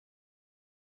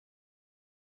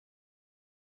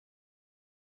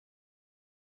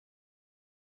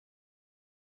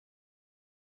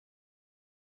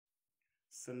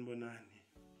Sanbonani.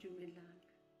 Dumelang.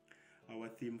 Our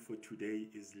theme for today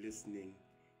is listening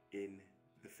in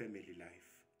the family life,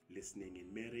 listening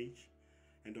in marriage,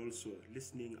 and also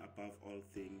listening above all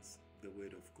things, the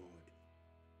Word of God.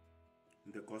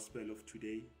 In the Gospel of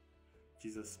today,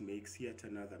 Jesus makes yet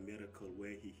another miracle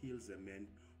where he heals a man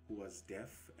who was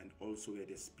deaf and also had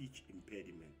a speech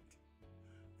impediment.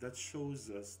 That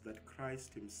shows us that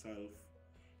Christ himself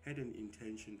had an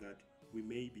intention that we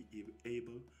may be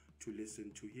able to listen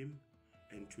to him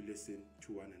and to listen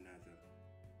to one another.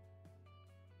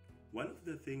 One of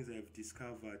the things I've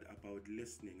discovered about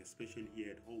listening, especially here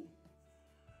at home,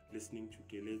 listening to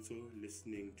Keleto,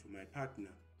 listening to my partner,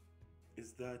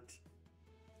 is that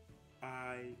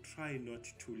I try not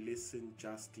to listen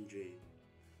just in J,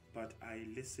 but I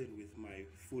listen with my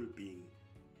full being.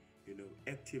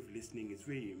 Active listening is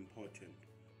very important.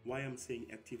 Why I'm saying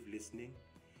active listening?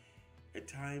 At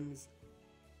times,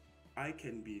 I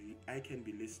can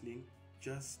be listening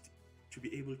just to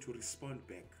be able to respond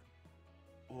back,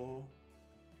 or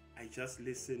I just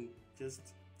listen.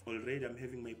 Just already I'm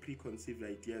having my preconceived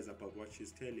ideas about what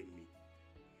she's telling me.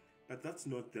 But that's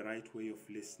not the right way of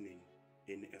listening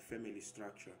in a family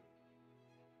structure.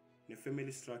 In a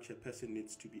family structure, a person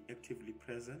needs to be actively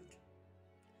present.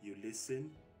 You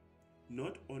listen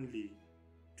not only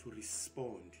to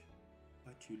respond,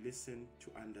 but you listen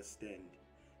to understand.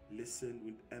 Listen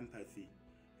with empathy,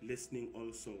 listening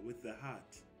also with the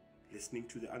heart, listening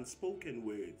to the unspoken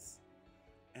words.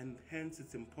 And hence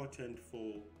it's important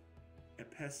for a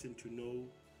person to know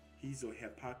his or her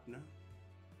partner,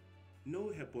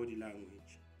 know her body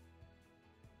language,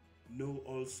 know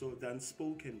also the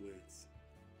unspoken words.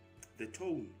 The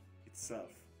tone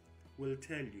itself will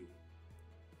tell you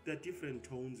there are different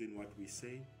tones in what we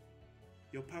say.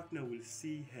 Your partner will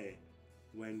see her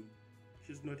when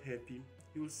she's not happy.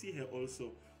 You will see her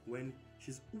also when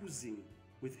she's oozing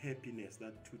with happiness,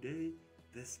 that today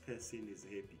this person is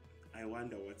happy. I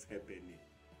wonder what's happening.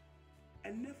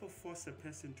 And never force a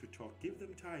person to talk. Give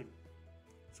them time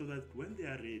so that when they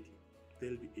are ready,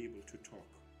 they'll be able to talk.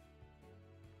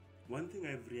 One thing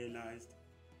I've realized,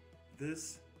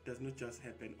 this does not just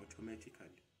happen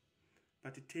automatically,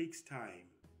 but it takes time.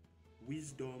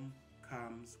 Wisdom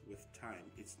comes with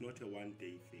time. It's not a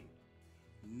one-day thing.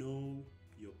 Know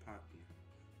your partner.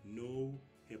 Know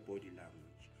her body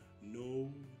language.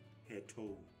 Know her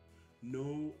tone.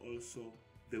 Know also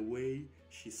the way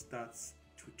she starts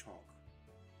to talk.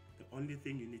 The only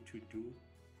thing you need to do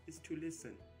is to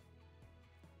listen.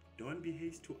 Don't be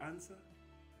hasty to answer.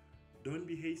 Don't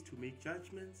be hasty to make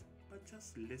judgments, but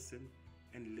just listen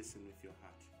and listen with your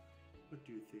heart. What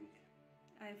do you think?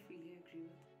 I fully agree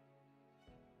with